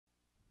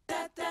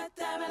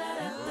We'll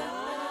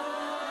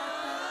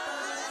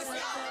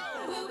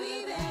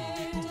be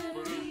there.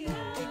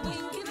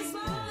 Winking a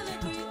smile, a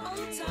great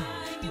old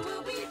time. You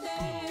will be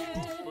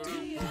there.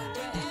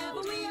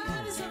 Wherever we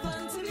are, there's some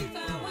fun to be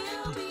found.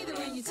 We'll be there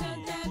when you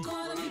turn that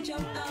corner. We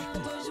jump out the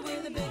bush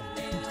with a big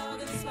bear, all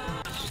gonna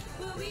smile.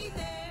 We'll be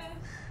there.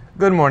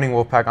 Good morning,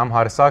 Wolfpack. I'm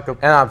Hadasaka.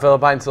 And I'm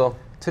Philip Heinzel.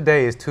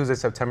 Today is Tuesday,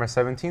 September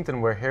 17th,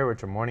 and we're here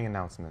with your morning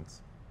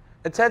announcements.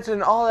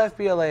 Attention all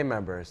FBLA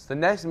members. The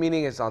next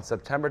meeting is on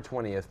September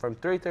 20th from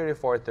 3:30 to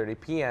 4:30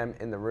 p.m.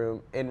 in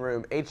room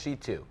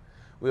HG2.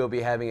 We will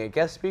be having a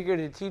guest speaker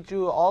to teach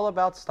you all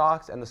about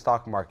stocks and the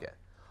stock market.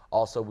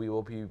 Also, we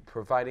will be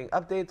providing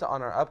updates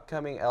on our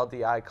upcoming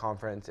LDI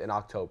conference in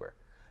October.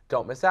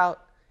 Don't miss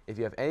out. If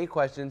you have any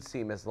questions,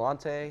 see Ms.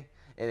 Lante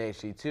in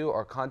HG2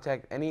 or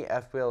contact any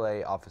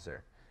FBLA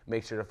officer.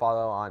 Make sure to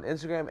follow on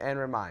Instagram and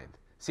Remind.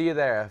 See you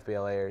there,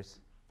 FBLAers.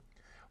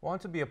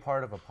 Want to be a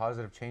part of a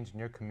positive change in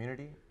your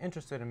community?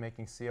 Interested in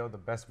making CO the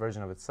best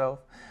version of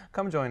itself?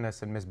 Come join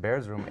us in Ms.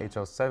 Bair's room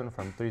HL7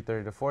 from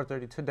 3:30 to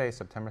 4:30 today,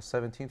 September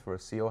 17th, for a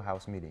CO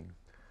house meeting.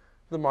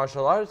 The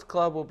Martial Arts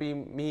Club will be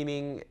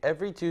meeting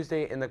every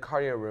Tuesday in the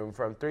cardio room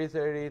from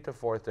 3:30 to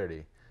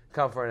 4:30.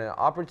 Come for an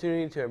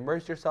opportunity to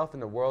immerse yourself in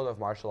the world of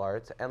martial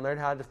arts and learn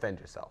how to defend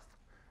yourself.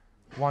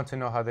 Want to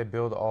know how they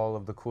build all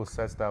of the cool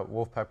sets that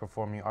Wolfpack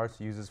Performing Arts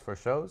uses for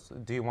shows?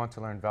 Do you want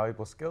to learn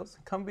valuable skills?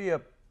 Come be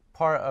a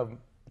part of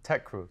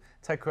Tech Crew.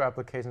 Tech Crew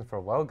applications for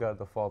Welga,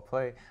 the fall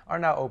play, are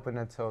now open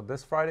until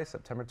this Friday,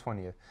 September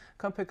 20th.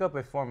 Come pick up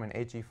a form in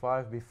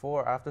HE5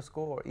 before, after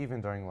school, or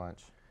even during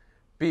lunch.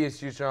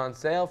 BSUs are on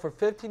sale for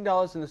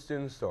 $15 in the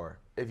student store.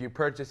 If you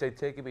purchase a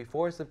ticket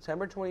before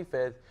September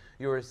 25th,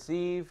 you'll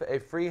receive a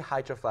free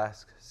Hydro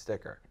Flask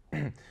sticker.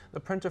 The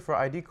printer for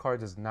ID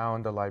cards is now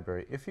in the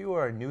library. If you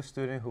are a new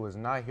student who is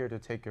not here to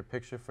take your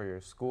picture for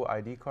your school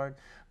ID card,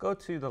 go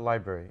to the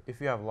library. If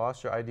you have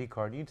lost your ID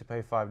card, you need to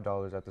pay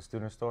 $5 at the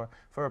student store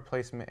for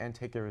replacement and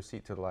take your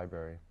receipt to the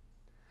library.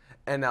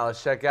 And now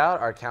let's check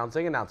out our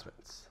counseling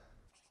announcements.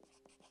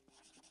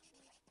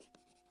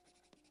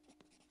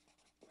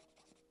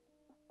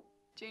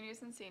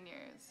 Juniors and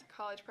seniors,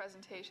 college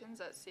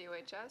presentations at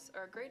COHS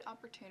are a great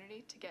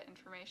opportunity to get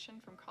information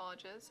from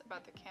colleges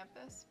about the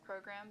campus,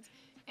 programs,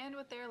 and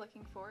what they are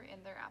looking for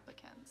in their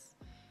applicants.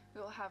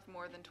 We will have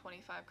more than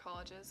 25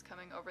 colleges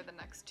coming over the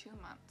next 2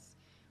 months.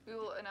 We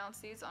will announce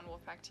these on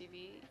Wolfpack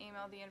TV,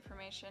 email the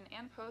information,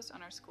 and post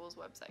on our school's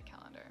website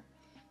calendar.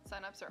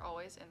 Sign-ups are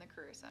always in the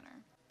Career Center.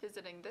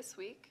 Visiting this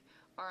week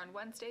are on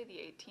Wednesday the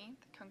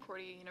 18th,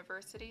 Concordia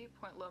University,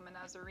 Point Loma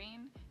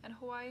Nazarene, and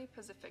Hawaii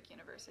Pacific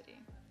University.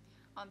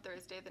 On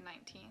Thursday the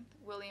 19th,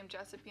 William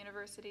Jessup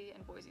University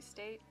and Boise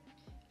State,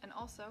 and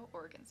also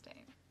Oregon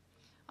State.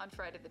 On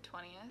Friday the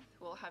 20th,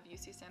 we'll have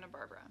UC Santa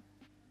Barbara.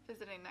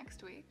 Visiting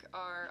next week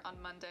are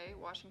on Monday,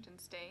 Washington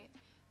State,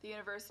 the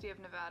University of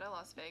Nevada,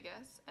 Las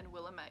Vegas, and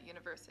Willamette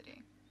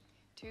University.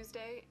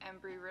 Tuesday,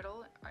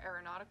 Embry-Riddle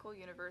Aeronautical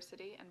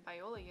University and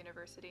Biola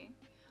University.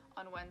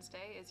 On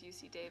Wednesday is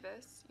UC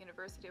Davis,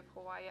 University of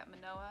Hawaii at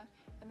Manoa,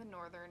 and the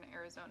Northern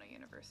Arizona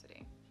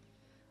University.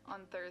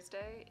 On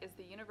Thursday is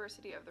the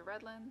University of the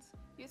Redlands,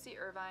 UC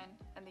Irvine,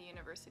 and the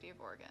University of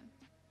Oregon.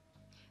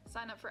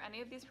 Sign up for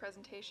any of these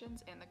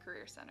presentations in the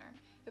Career Center.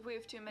 If we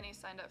have too many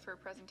signed up for a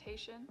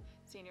presentation,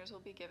 seniors will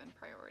be given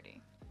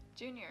priority.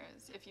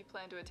 Juniors, if you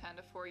plan to attend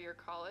a 4-year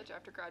college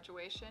after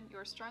graduation, you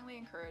are strongly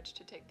encouraged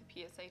to take the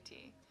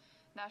PSAT.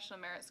 National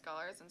Merit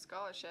Scholars and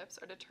scholarships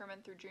are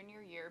determined through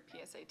junior year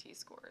PSAT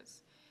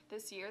scores.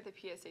 This year, the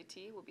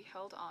PSAT will be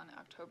held on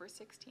October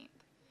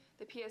 16th.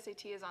 The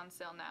PSAT is on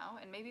sale now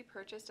and may be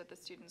purchased at the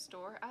student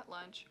store, at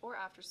lunch, or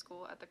after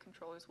school at the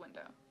controller's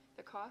window.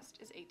 The cost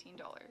is $18.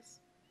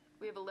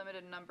 We have a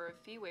limited number of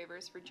fee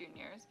waivers for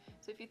juniors,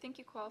 so if you think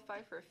you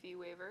qualify for a fee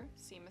waiver,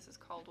 see Mrs.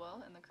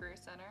 Caldwell in the Career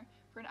Center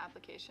for an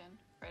application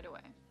right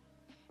away.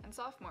 And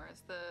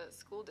sophomores, the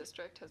school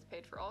district has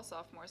paid for all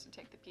sophomores to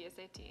take the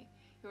PSAT.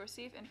 You'll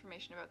receive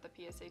information about the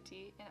PSAT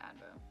in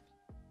ADVO.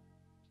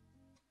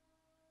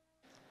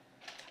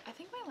 I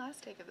think my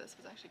last take of this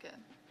was actually good.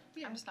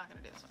 Yeah. I'm just not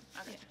going to do this one.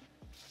 Okay.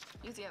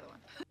 Yeah. Use the other one.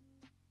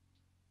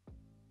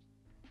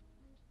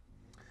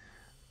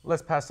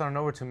 Let's pass on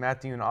over to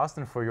Matthew and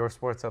Austin for your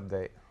sports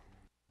update.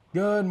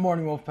 Good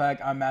morning,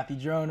 Wolfpack. I'm Matthew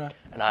Jonah.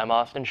 And I'm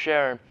Austin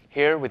Scherer,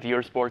 here with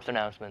your sports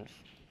announcements.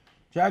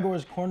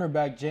 Jaguars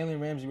cornerback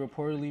Jalen Ramsey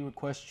reportedly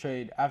requests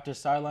trade after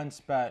sideline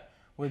spat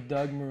with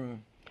Doug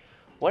Maroon.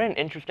 What an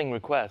interesting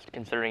request,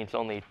 considering it's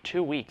only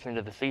 2 weeks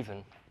into the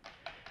season.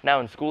 Now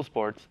in school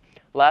sports,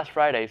 last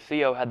Friday,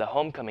 CO had the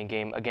homecoming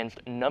game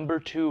against number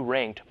 2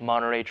 ranked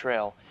Monterey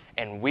Trail,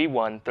 and we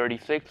won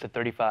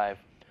 36-35.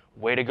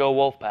 Way to go,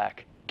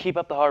 Wolfpack. Keep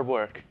up the hard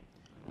work.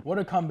 What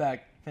a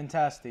comeback.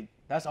 Fantastic.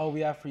 That's all we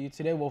have for you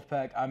today,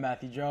 Wolfpack. I'm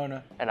Matthew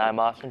Jonah. And I'm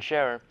Austin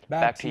Scherer.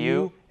 Back to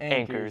you,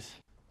 Anchors.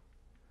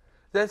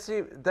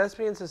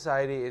 Thespian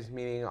Society is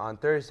meeting on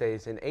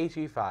Thursdays in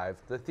HE5,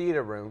 the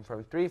theater room,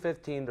 from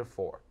 3:15 to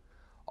 4.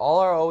 All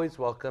are always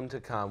welcome to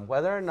come,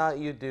 whether or not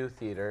you do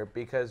theater,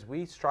 because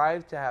we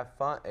strive to have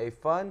a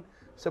fun,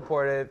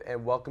 supportive,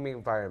 and welcoming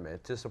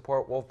environment to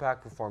support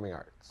Wolfpack Performing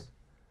Arts.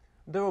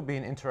 There will be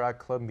an Interact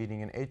Club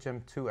meeting in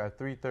HM2 at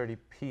 3:30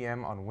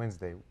 p.m. on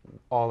Wednesday.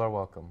 All are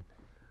welcome.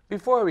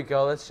 Before we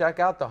go, let's check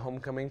out the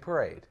homecoming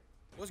parade.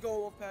 What's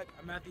going on, Wolfpack?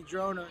 I'm Matthew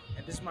Drona,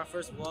 and this is my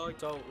first vlog.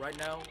 So right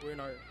now we're in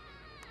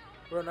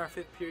our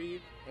fifth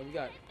period, and we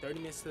got 30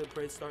 minutes till the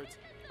parade starts.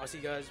 I'll see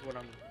you guys when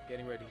I'm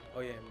getting ready. Oh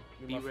yeah,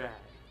 and Be rad.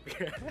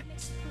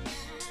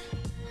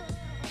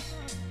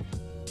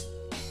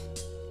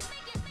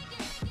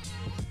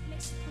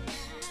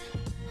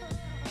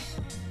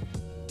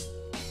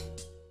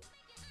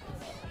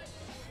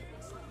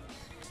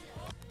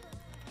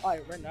 All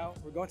right, right now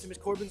we're going to Miss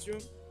Corbin's room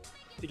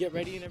to get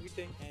ready and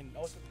everything, and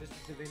also this is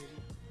Divinity.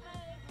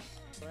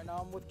 Right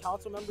now I'm with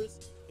council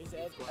members. Here's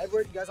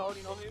Edward. You guys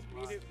already know him.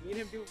 Me and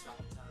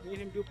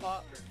him do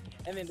pop.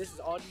 And then this is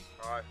Audie.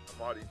 Hi,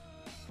 I'm Audie.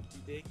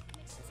 You dig?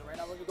 And so right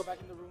now we're gonna go back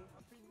in the room.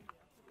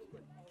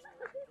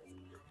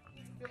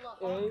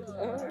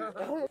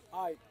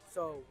 Alright,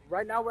 so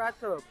right now we're at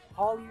the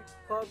Poly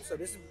Club, so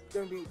this is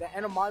gonna be the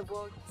end of my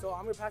vlog. So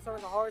I'm gonna pass on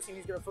to Horace and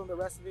he's gonna film the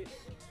rest of it.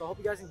 So I hope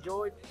you guys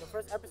enjoyed the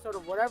first episode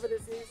of whatever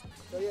this is.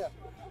 So yeah.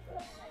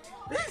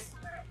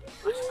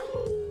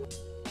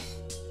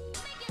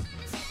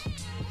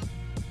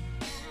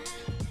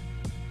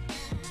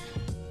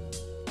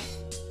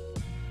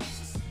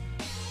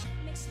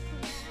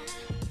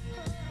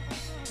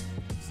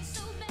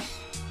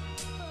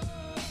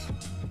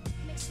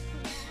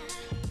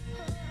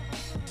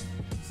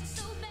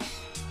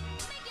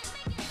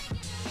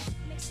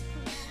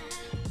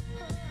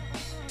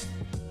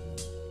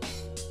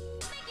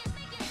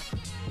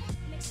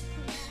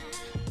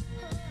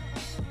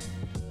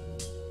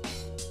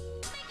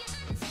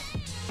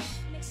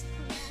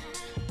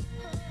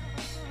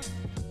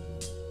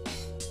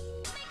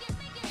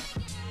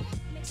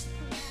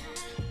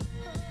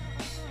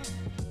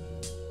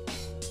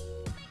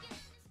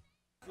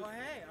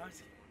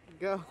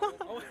 Go.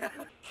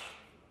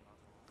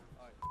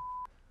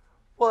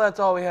 Well, that's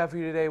all we have for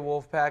you today,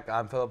 Wolfpack.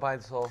 I'm Philip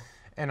Heinzel.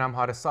 And I'm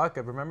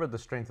Hadasaka. Remember, the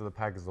strength of the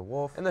pack is the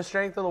wolf. And the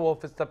strength of the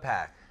wolf is the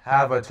pack.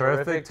 Have a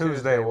terrific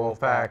Tuesday,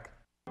 Wolfpack.